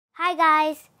Hi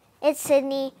guys, it's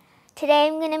Sydney. Today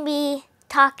I'm going to be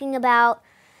talking about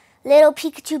little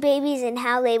Pikachu babies and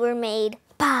how they were made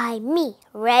by me.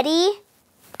 Ready?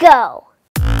 Go!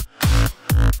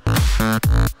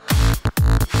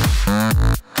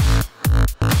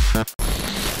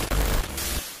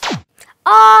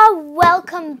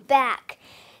 Welcome back.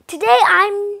 Today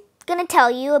I'm going to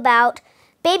tell you about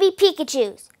baby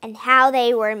Pikachus and how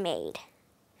they were made.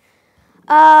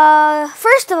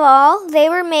 First of all, they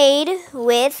were made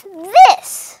with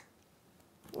this.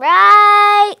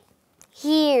 Right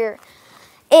here.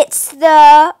 It's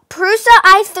the Prusa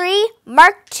i3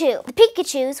 Mark II. The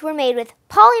Pikachus were made with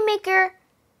Polymaker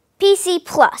PC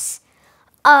Plus.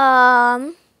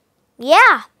 Yeah,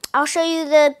 I'll show you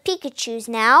the Pikachus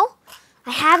now.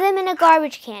 I have them in a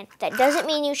garbage can. That doesn't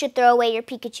mean you should throw away your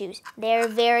Pikachus. They're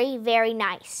very, very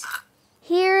nice.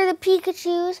 Here are the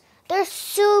Pikachus. They're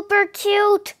super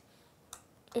cute.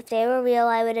 If they were real,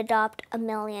 I would adopt 1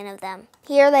 million of them.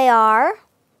 Here they are.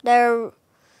 They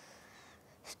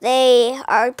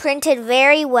are printed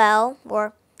very well,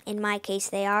 or in my case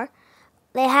they are.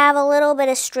 They have a little bit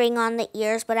of string on the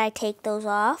ears, but I take those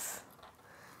off.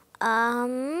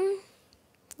 Yeah,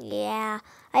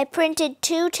 I printed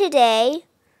 2 today.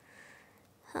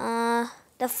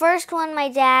 The first one my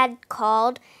dad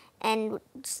called and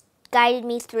guided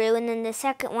me through, and then the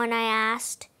second one I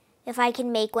asked if I can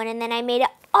make one, and then I made it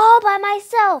all by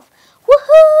myself.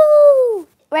 Woohoo!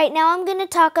 Right now I'm going to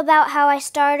talk about how I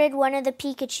started one of the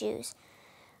Pikachus.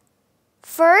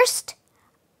 First,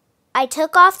 I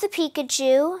took off the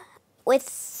Pikachu with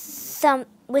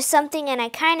something and I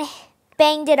kind of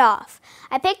banged it off.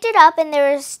 I picked it up and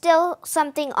there was still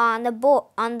something on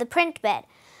the print bed.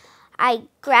 I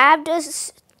grabbed a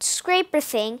scraper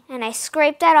thing and I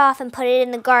scraped that off and put it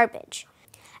in the garbage.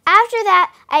 After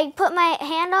that, I put my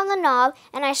hand on the knob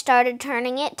and I started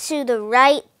turning it to the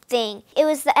right thing. It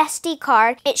was the SD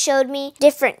card. It showed me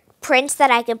different prints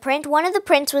that I could print. One of the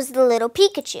prints was the little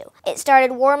Pikachu. It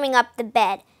started warming up the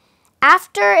bed.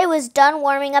 After it was done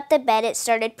warming up the bed, it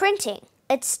started printing.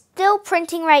 It's still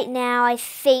printing right now, I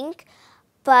think,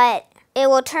 but it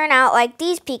will turn out like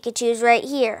these Pikachus right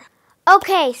here.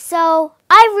 Okay, so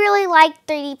I really like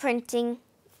 3D printing,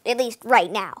 at least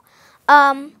right now.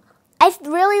 I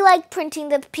really like printing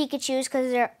the Pikachus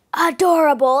because they're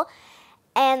adorable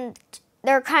and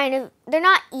they're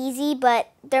not easy,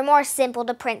 but they're more simple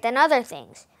to print than other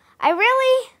things. I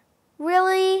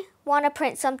really want to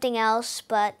print something else,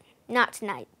 but not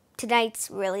tonight. Tonight's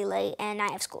really late and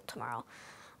I have school tomorrow.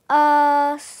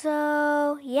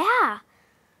 So yeah.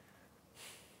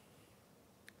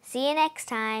 See you next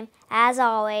time. As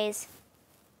always,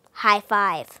 high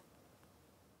five.